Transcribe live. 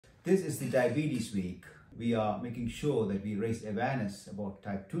This is the Diabetes Week. We are making sure that we raise awareness about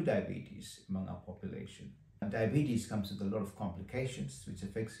type 2 diabetes among our population. Diabetes comes with a lot of complications which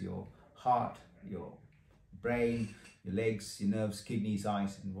affects your heart, your brain, your legs, your nerves, kidneys,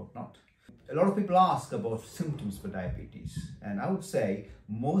 eyes and whatnot. A lot of people ask about symptoms for diabetes, and I would say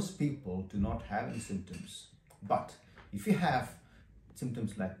most people do not have any symptoms. But if you have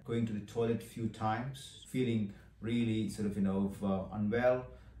symptoms like going to the toilet a few times, feeling really unwell,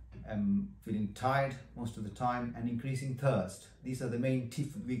 feeling tired most of the time, and increasing thirst. These are the main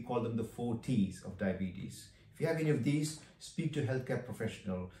we call them the 4 T's of diabetes. If you have any of these, speak to a healthcare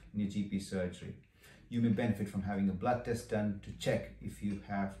professional in your GP surgery. You may benefit from having a blood test done to check if you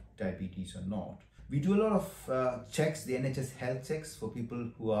have diabetes or not. We do a lot of checks, the NHS health checks for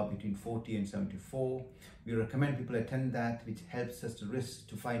people who are between 40 and 74. We recommend people attend that, which helps us to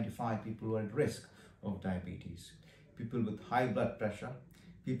identify people who are at risk of diabetes. People with high blood pressure,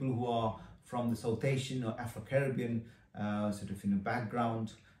 people who are from the South Asian or Afro-Caribbean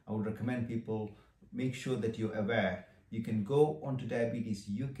background. I would recommend people make sure that you're aware. You can go onto Diabetes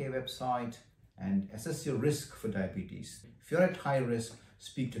UK website and assess your risk for diabetes. If you're at high risk,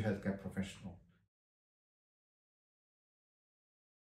 speak to a healthcare professional.